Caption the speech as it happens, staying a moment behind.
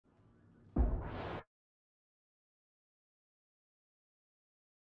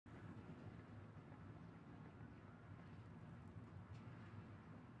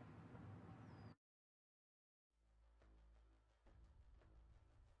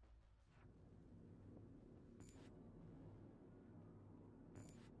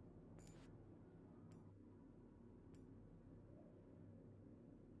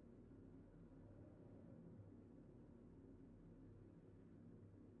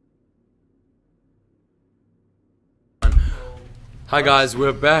Hi guys,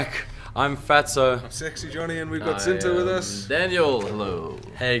 we're back. I'm Fatso. I'm Sexy Johnny, and we've got zh1nt0 with us. Daniel, hello.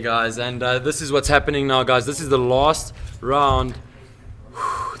 Hey guys, and this is what's happening now, guys. This is the last round.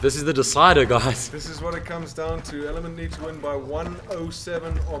 This is the decider, guys. This is what it comes down to. Element need to win by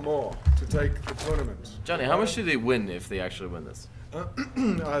 107 or more to take the tournament. Johnny, how much do they win if they actually win this?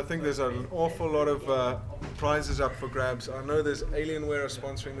 I think there's an awful lot of prizes up for grabs. I know there's Alienware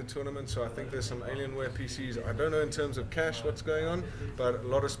sponsoring the tournament, so I think there's some Alienware PCs. I don't know in terms of cash what's going on, but a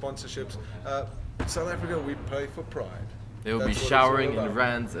lot of sponsorships. South Africa, we play for pride. They will be showering in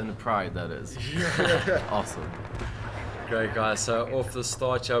rands and pride, that is. Yeah. Awesome. Great guys, so off the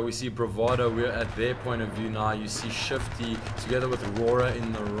start here we see Bravado, we're at their point of view now. You see Shifty together with Aurora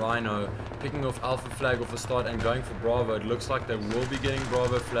in the Rhino, picking off Alpha flag off the start and going for Bravo. It looks like they will be getting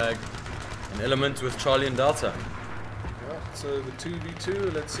Bravo flag. An element with Charlie and Delta. Yeah, so the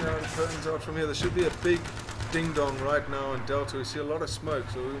 2v2, let's see how it turns out from here. There should be a big ding dong right now in Delta. We see a lot of smoke,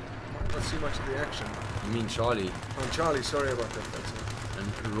 so we might not see much of the action. You mean Charlie? Oh, Charlie, sorry about that. That's it.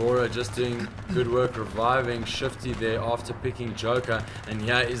 And Aurora just doing good work reviving Shifty there after picking Joker. And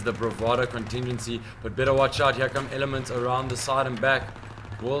here is the Bravado contingency. But better watch out, here come elements around the side and back.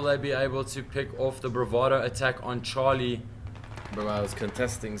 Will they be able to pick off the Bravado attack on Charlie? Bravado's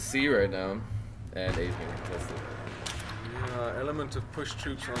contesting C right now, and A's being contested. Yeah, element of push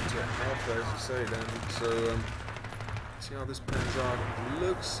troops onto Alpha, as you say, Dan. So, see how this pans out.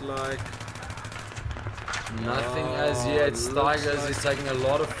 Looks like Nothing as yet. Steigers is taking a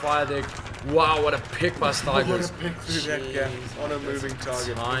lot of fire there. Wow, what a pick by Steigers. what a pick through that gap on a moving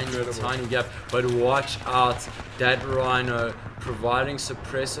target. Tiny gap. But watch out. That Rhino providing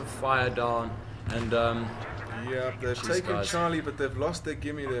suppressive fire down. And yeah, they've taken Charlie, but they've lost their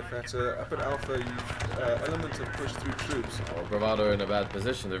gimme there, Fatso. Up at Alpha, elements have pushed through troops. Oh, Bravado are in a bad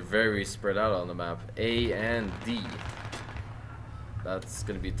position. They're very spread out on the map. A and D. That's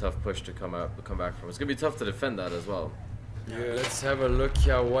going to be a tough push to come back from. It's going to be tough to defend that as well. Yeah, let's have a look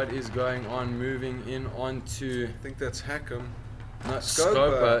here. What is going on? Moving in onto... I think that's Hackham. No,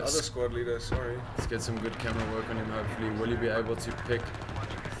 Scopa, other squad leader, sorry. Let's get some good camera work on him, hopefully. Will he be able to pick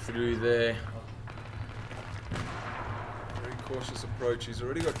through there? Very cautious approach. He's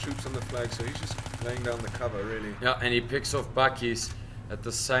already got troops on the flag, so he's just laying down the cover, really. Yeah, and he picks off Bucky's. At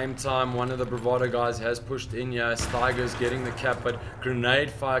the same time, one of the Bravado guys has pushed in here. Steiger's getting the cap, but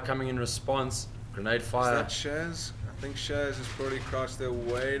grenade fire coming in response. Grenade fire. Is that Shaz? I think Shaz is probably crouched there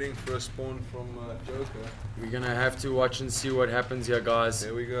waiting for a spawn from Joker. We're going to have to watch and see what happens here, guys.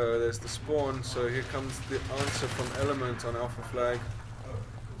 There we go. There's the spawn. So here comes the answer from Element on Alpha flag.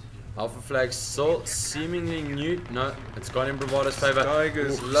 Alpha flag still seemingly new. No, it's gone in Bravado's favor.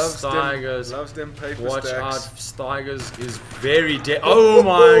 Steigers loves them paper Watch stacks. out, Steigers is very dead. Oh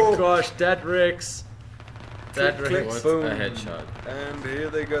my gosh, that Rex. That Rex. Boom. A headshot. And here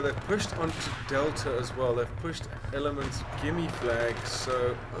they go. They've pushed onto Delta as well. They've pushed Element's gimme flag.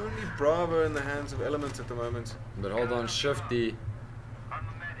 So only Bravo in the hands of Element at the moment. But hold on, Shifty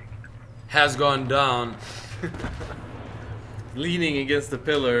has gone down. Leaning against the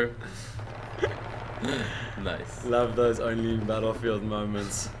pillar. Nice. Love those only in battlefield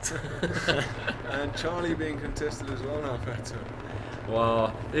moments. And Charlie being contested as well now, Fatso.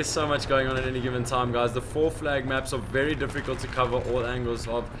 Wow, there's so much going on at any given time, guys. The 4 flag maps are very difficult to cover all angles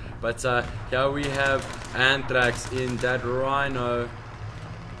of. But here we have Anthrax in that Rhino,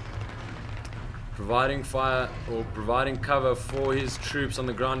 providing fire or providing cover for his troops on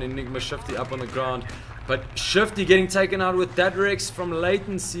the ground. Enigma Shifty up on the ground. But Shifty getting taken out with that Rex from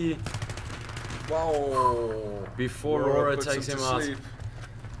latency. Wow. Before Aurora takes him out.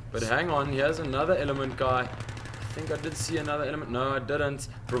 But hang on, here's another element guy. I think I did see another element. No, I didn't.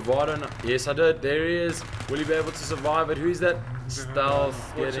 Bravado. No. Yes, I did. There he is. Will he be able to survive it? Who's that?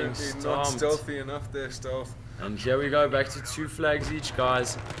 Stealth getting stomped. Not stealthy enough there, Stealth. And here we go, back to 2 flags each,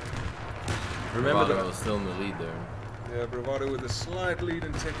 guys. Remember Bravado was still in the lead there. Yeah, Bravado with a slight lead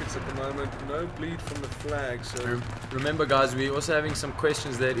in tickets at the moment. No bleed from the flag. So remember, guys, we're also having some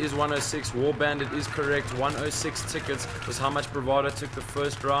questions there. It is 106. War Bandit is correct. 106 tickets was how much Bravado took the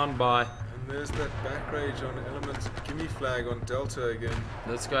first round by. And there's that back rage on Element's gimme flag on Delta again.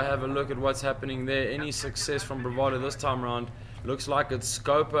 Let's go have a look at what's happening there. Any success from Bravado this time around? Looks like it's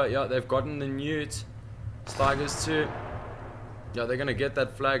Scopa. Yeah, they've gotten the Newt. Steigers too. Yeah, they're going to get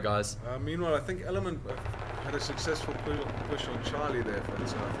that flag, guys. Meanwhile, I think Element had a successful push on Charlie there,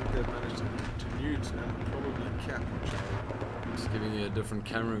 so I think they've managed to mute and probably cap on Charlie. Just giving you a different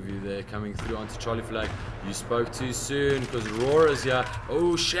camera view there, coming through onto Charlie flag. You spoke too soon because Rora's here.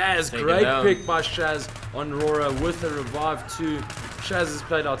 Oh, Shaz, great pick by Shaz on Rora with a revive too. Shaz has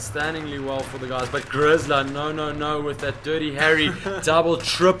played outstandingly well for the guys, but Grizzler, no, with that Dirty Harry double,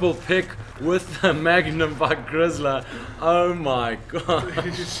 triple pick with the Magnum by Grizzler. Oh my god.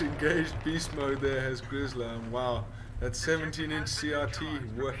 He just engaged beast mode there as Grizzler, and wow, that 17-inch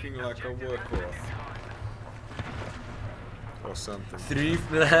CRT working like a workhorse. Or something. 3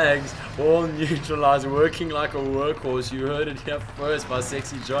 flags, all neutralized, working like a workhorse. You heard it here first by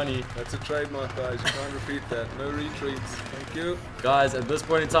Sexy Johnny. That's a trademark, guys. You can't repeat that. No retreats. Thank you. Guys, at this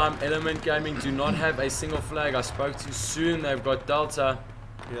point in time, Element Gaming do not have a single flag. I spoke too soon. They've got Delta.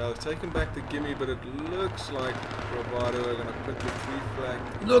 Yeah, I've taken back the gimme, but it looks like Bravado are going to put the 3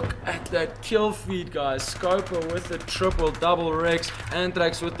 flag. Look at that kill feed, guys. Scoper with the triple, double Rex,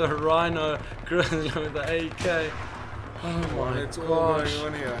 Anthrax with the Rhino, Grizzly with the AK. Oh my it's all gosh!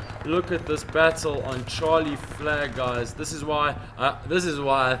 going on here. Look at this battle on Charlie Flag, guys. This is why I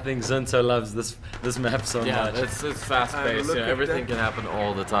think zh1nt0 loves this map so Yeah, much. it's fast paced. look Yeah, at everything that. can happen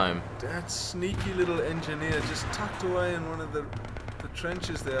all the time. That sneaky little engineer just tucked away in one of the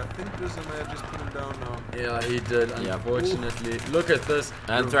trenches there. I think Grizzly may have just put him down now. Yeah, he did. Yeah. Unfortunately, look at this.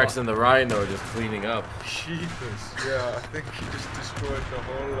 Anthrax and the Rhino are just cleaning up. Jeepers. Yeah, I think he just destroyed the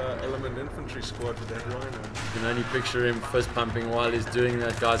whole Element infantry squad with that Rhino. You can only picture him fist pumping while he's doing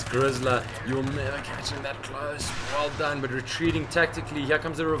that, guys. Grizzler, you'll never catch him that close. Well done, but retreating tactically. Here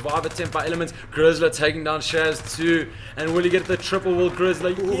comes a revive attempt by Elements. Grizzler taking down Shaz too. And will he get the triple? Will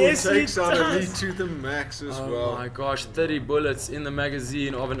Grizzler? Yes, he Takes out a does. lead to the max as Oh well. my gosh, 30 bullets in the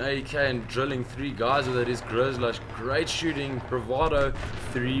magazine of an AK and drilling 3 guys with it is Grizzler. Great shooting, bravado,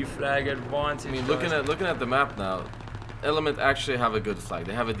 3 flag advantage. I mean, guys. looking at the map now, Element actually have a good flag.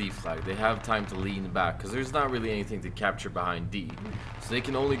 They have a D flag. They have time to lean back because there's not really anything to capture behind D, so they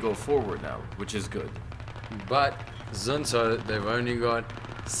can only go forward now, which is good. But zh1nt0, they've only got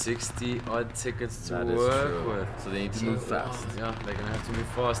 60 odd tickets to That is work true. with. So they need to move fast. Yeah, they're gonna have to move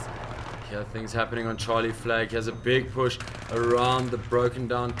fast. Here, things happening on Charlie Flag. He has a big push around the broken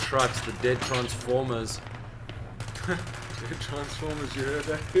down trucks, the dead transformers. The Transformers, you heard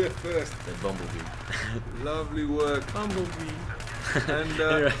that here first. The Bumblebee. Lovely work. Bumblebee. And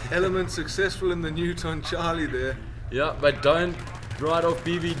Anyway. Element successful in the Newton Charlie there. Yeah, but don't write off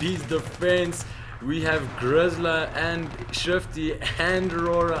BVD's defense. We have Grizzler and Shifty and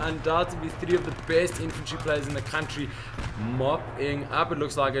Aurora, undoubtedly 3 of the best infantry players in the country, mopping up. It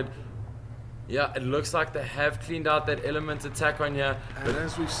looks like it. Yeah, it looks like they have cleaned out that Element attack on here. And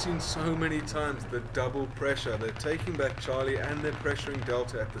as we've seen so many times, the double pressure. They're taking back Charlie and they're pressuring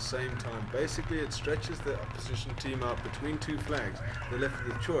Delta at the same time. Basically, it stretches the opposition team out between 2 flags. They're left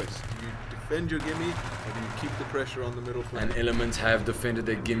with a choice. Do you defend your gimme or do you keep the pressure on the middle flag? And Elements have defended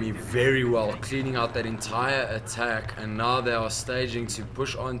their gimme very well, cleaning out that entire attack, and now they are staging to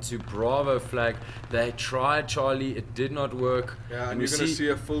push on to Bravo flag. They tried Charlie, it did not work. Yeah, and we you're going to see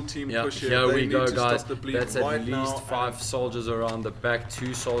a full team yeah, push here They we need go, to guys. stop the bleed That's at right least now. 5 soldiers around the back,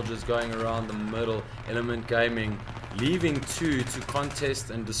 2 soldiers going around the middle. Element Gaming leaving 2 to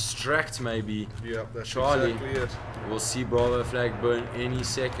contest and distract maybe. Yeah, that's Charlie. exactly it. We'll see Bravo flag burn any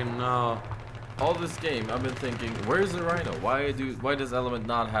second now. All this game, I've been thinking, where's the Rhino? Why does Element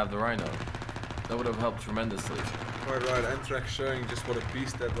not have the Rhino? That would have helped tremendously. Quite right, Anthrax showing just what a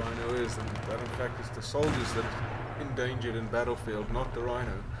beast that Rhino is, and that in fact is the soldiers that endangered in battlefield, not the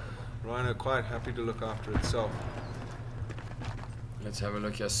Rhino. Rhino quite happy to look after itself. Let's have a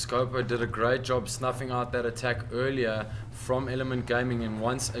look here. Scopo did a great job snuffing out that attack earlier from Element Gaming, and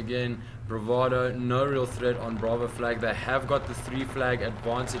once again Bravado, no real threat on Bravo flag. They have got the 3 flag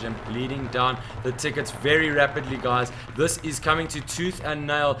advantage and bleeding down the tickets very rapidly, guys. This is coming to tooth and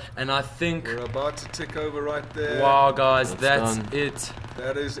nail, and I think We're about to tick over right there. wow guys, That's that's done. it.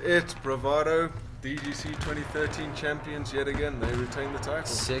 That is it. Bravado, DGC 2013 champions yet again. They retain the title.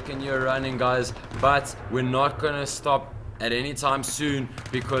 2nd year running, guys, but we're not gonna stop at any time soon,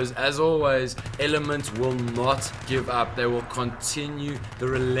 because as always, Element will not give up. They will continue the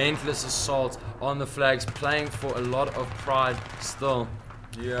relentless assault on the flags, playing for a lot of pride still.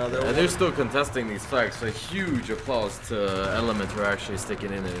 Yeah, And they're still contesting these flags, so huge applause to Element for actually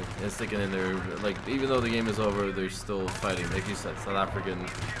sticking in it and sticking in there. Like, even though the game is over, they're still fighting. Like you said, South African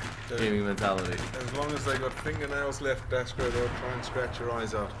gaming mentality. as long as they got fingernails left, Dasco, they'll try and scratch your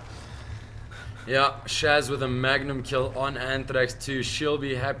eyes out. Yeah, Shaz with a magnum kill on Anthrax too. She'll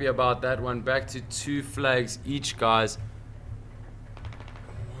be happy about that one. Back to 2 flags each, guys.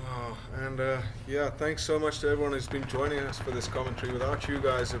 Wow, and yeah, thanks so much to everyone who's been joining us for this commentary. Without you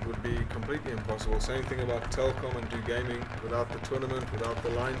guys, it would be completely impossible. Same thing about Telkom and Do Gaming. Without the tournament, without the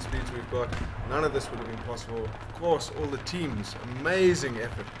line speeds we've got, none of this would have been possible. Of course, all the teams, amazing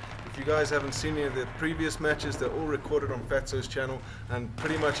effort. If you guys haven't seen any of the previous matches, they're all recorded on Fatso's channel, and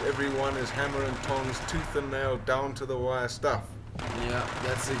pretty much everyone is hammer and tongs, tooth and nail, down to the wire stuff. Yeah,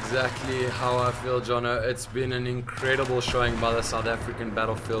 that's exactly how I feel, Jono. It's been an incredible showing by the South African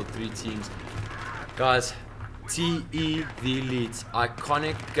Battlefield 3 teams. Guys, TE the Elite,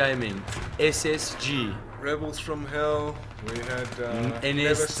 Iconic Gaming, SSG, Rebels from Hell, we had NST.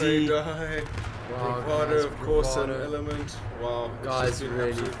 Never Say Die, Wow, Bravado, guys, of course, an Bravado. Element. Wow, it's Guys, just been really,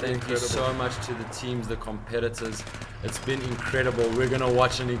 absolutely thank you incredible. so much to the teams, the competitors. It's been incredible. We're gonna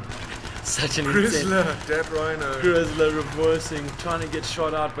watch such an intense Grizzler, Dead Rhino. Grizzler reversing, trying to get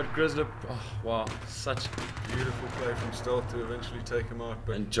shot out, but Grizzler, oh, wow, such. Beautiful play from Stealth to eventually take him out.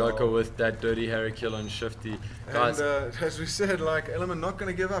 But And Joker wow. with that dirty Harry kill on Shifty. Guys, And as we said, like, Element not going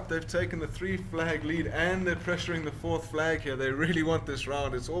to give up. They've taken the 3 flag lead and they're pressuring the 4th flag here. They really want this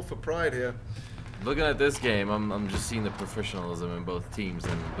round. It's all for pride here. Looking at this game, I'm just seeing the professionalism in both teams.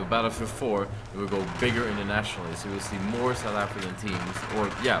 And the Battlefield 4, it will go bigger internationally, so we'll see more South African teams, or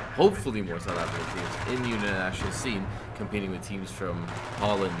yeah, hopefully more South African teams in the international scene, competing with teams from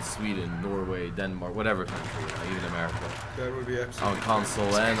Holland, Sweden, Norway, Denmark, whatever country, even America, That would be absolutely on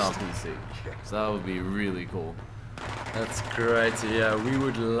console and on PC. So that would be really cool. that's great. Yeah, we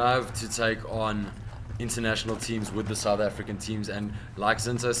would love to take on international teams with the South African teams, and like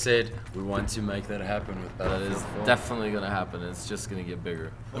zh1nt0 said, we want to make that happen with That Battlefield is 4. definitely going to happen. It's just going to get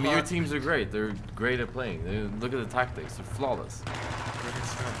bigger. I mean, your teams are great. They're great at playing. Look at the tactics. They're flawless. great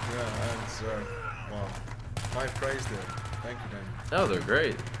stuff. Yeah, and so, wow. High praise there. Thank you, Dan. No, they're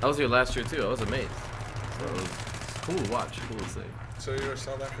great. That was your last year too. I was amazed. So it was cool to watch, cool to see. So you're a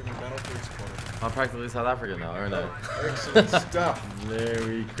South African Battlefield supporter. I'm practically South African now, aren't I? Excellent stuff. There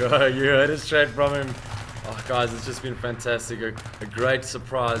we go. You heard it straight from him. Oh, guys, it's just been fantastic. A great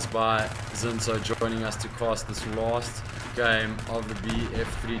surprise by zh1nt0 joining us to cast this last game of the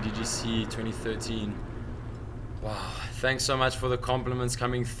BF3 DGC 2013. Wow. Thanks so much for the compliments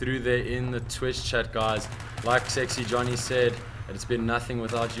coming through there in the Twitch chat, guys. Like Sexy Johnny said, it's been nothing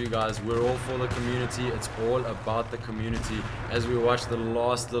without you guys. We're all for the community. It's all about the community. As we watch the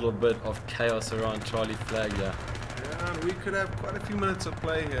last little bit of chaos around Charlie Flag here. Yeah, and we could have quite a few minutes of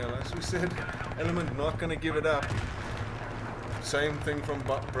play here. As we said, Element not going to give it up. Same thing from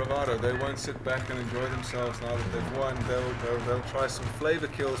Bravado. They won't sit back and enjoy themselves now that they've won. They'll try some flavor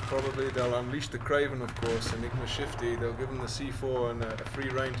kills probably. They'll unleash the Craven, of course, Enigma Shifty. They'll give him the C4 and a free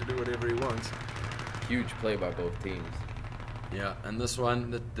reign to do whatever he wants. Huge play by both teams. Yeah, and this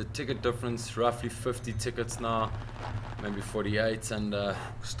one, the ticket difference, roughly 50 tickets now, maybe 48, and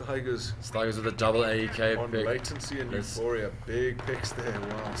Steigers Steigers with a double AEK on pick. latency and Let's- Euphoria. Big picks there.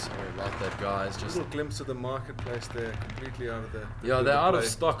 Wow. Sorry about that, guys. Just Little glimpse of the marketplace there, completely out of the yeah, field they're out of play.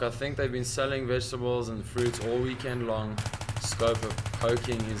 stock. I think they've been selling vegetables and fruits all weekend long. Scope of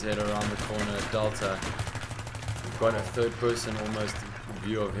poking his head around the corner at Delta. We've got a third person almost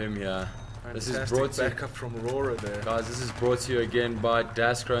view of him here. This is Fantastic brought to backup from Aurora there. guys, this is brought to you again by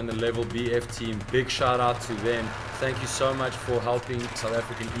Daskro and the Level BF team. Big shout out to them. Thank you so much for helping South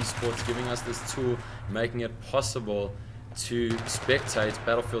African esports, giving us this tool, making it possible to spectate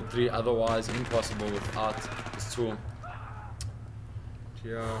Battlefield 3, otherwise impossible without this tool.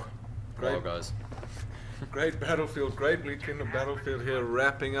 Yeah, Wow, great, guys. great Battlefield, great weekend of Battlefield here,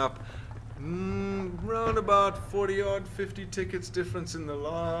 wrapping up. Round about 40 odd, 50 tickets difference in the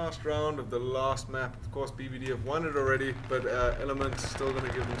last round of the last map. Of course, BBD have won it already, but Element's still going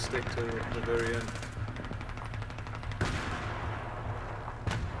to give them stick to the very end.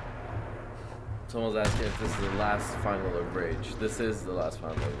 Someone's asking if this is the last final of Rage. This is the last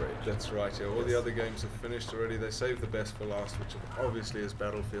final of Rage. That's right, yeah. All the other games have finished already. They saved the best for last, which obviously is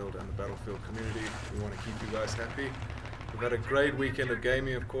Battlefield and the Battlefield community. We want to keep you guys happy. We've had a great weekend of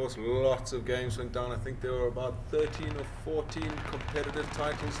gaming, of course. Lots of games went down. I think there were about 13 or 14 competitive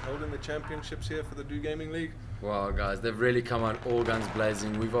titles held in the championships here for the Do Gaming League. Wow, guys, they've really come out all guns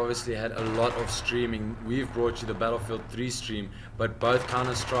blazing. We've obviously had a lot of streaming. We've brought you the Battlefield 3 stream, but both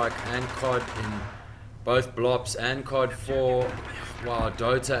Counter-Strike and COD in both Blops and COD 4, wow,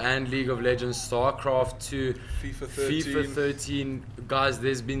 Dota and League of Legends, StarCraft 2, FIFA 13. Guys,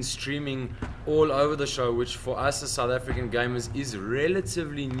 there's been streaming all over the show, which for us as South African gamers is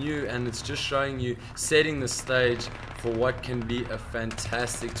relatively new, and it's just showing you, setting the stage for what can be a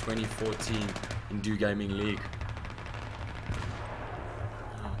fantastic 2014 in Do Gaming League.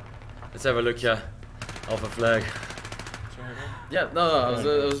 Let's have a look here. Alpha Flag. Yeah, no,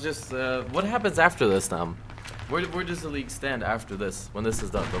 it was just, what happens after this now? Where does the league stand after this, when this is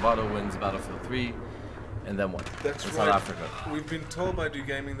done? Bravado wins Battlefield 3, and then what? That's in right. South Africa. We've been told by Do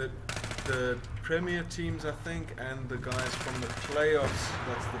Gaming that the Premier teams, I think, and the guys from the playoffs,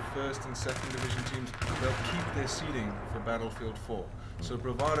 that's the first and second division teams, they'll keep their seeding for Battlefield 4. So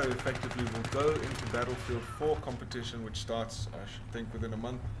Bravado effectively will go into Battlefield 4 competition, which starts, I should think, within a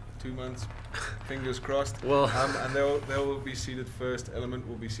month, 2 months, fingers crossed. Well, and they will be seeded first. Element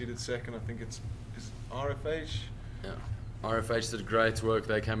will be seeded second. I think is RFH. Yeah. RFH did great work.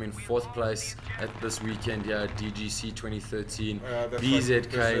 They came in 4th place at this weekend here at DGC2013.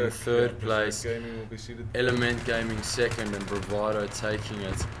 BZK in 3rd place. Gaming will be seeded Element Gaming 2nd, and Bravado taking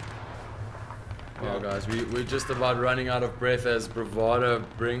it. Wow, guys, we're just about running out of breath as Bravado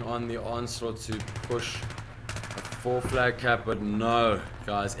bring on the onslaught to push a 4 flag cap, but no,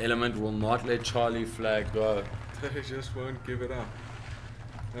 guys, Element will not let Charlie flag go. They just won't give it up.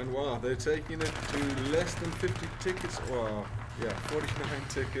 And wow, they're taking it to less than 50 tickets. Wow, yeah, 49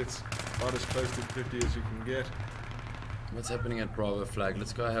 tickets, about as close to 50 as you can get. What's happening at Bravo flag?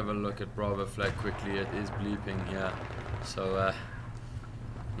 Let's go have a look at Bravo flag quickly. It is bleeping here. So,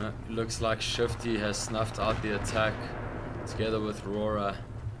 no, looks like Shifty has snuffed out the attack together with Rora.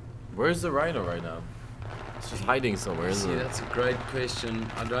 Where's the Rhino right now? It's just hiding somewhere, isn't it? That's a great question.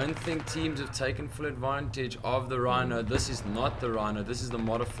 I don't think teams have taken full advantage of the Rhino. This is not the Rhino. This is the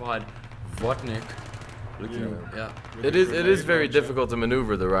modified Vodnik. Yeah. It is very difficult to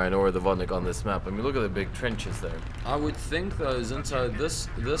maneuver the Rhino or the Vodnik on this map. I mean, look at the big trenches there. I would think though, zh1nt0,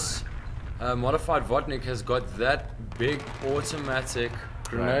 this modified Vodnik has got that big automatic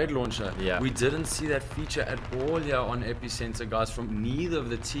grenade launcher. Yeah. We didn't see that feature at all here on Epicentre, guys, from neither of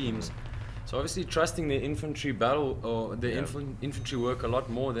the teams. So obviously trusting the infantry battle or the infantry work a lot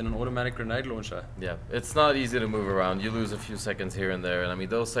more than an automatic grenade launcher. Yeah, it's not easy to move around. You lose a few seconds here and there, and I mean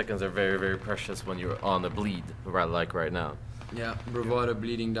those seconds are very, very precious when you're on the bleed, like right now. Yeah, Bravado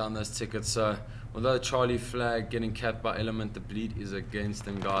bleeding down those tickets. So although Charlie flag getting capped by Element, the bleed is against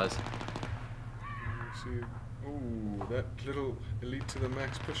them, guys. See, ooh, that little elite to the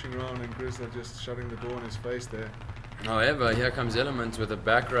max pushing around, and Grizzler just shutting the door in his face there. However, here comes Element with a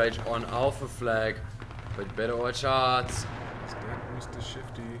back rage on Alpha flag, but better watch out. Is that Mr.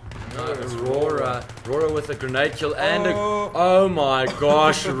 Shifty? No, it's Rora with a grenade kill and oh my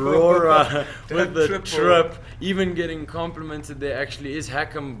gosh, Rora with the trip. Even getting complimented there actually is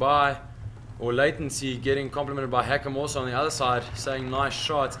Hackham by, or Latency getting complimented by Hackham also on the other side, saying nice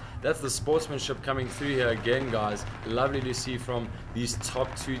shot. That's the sportsmanship coming through here again, guys. Lovely to see from these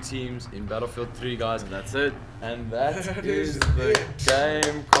top 2 teams in Battlefield 3, guys. And that's it. And that is the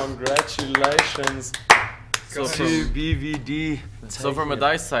game. Congratulations to BVD. So from a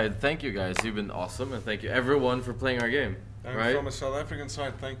DICE side, thank you guys. You've been awesome, and thank you everyone for playing our game. And from a South African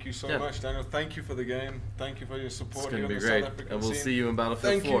side, thank you so much, Daniel. Thank you for the game. Thank you for your support. It's going to be the great. South African And we'll scene. see you in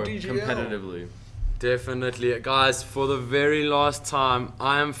Battlefield 4 competitively. Definitely. Guys, for the very last time,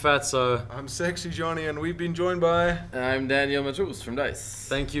 I am Fatso. I'm Sexy Johnny, and we've been joined by... I'm Daniel Matrus from DICE.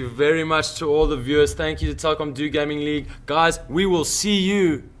 Thank you very much to all the viewers. Thank you to Telkom Do Gaming League. Guys, we will see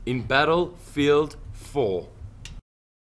you in Battlefield 4.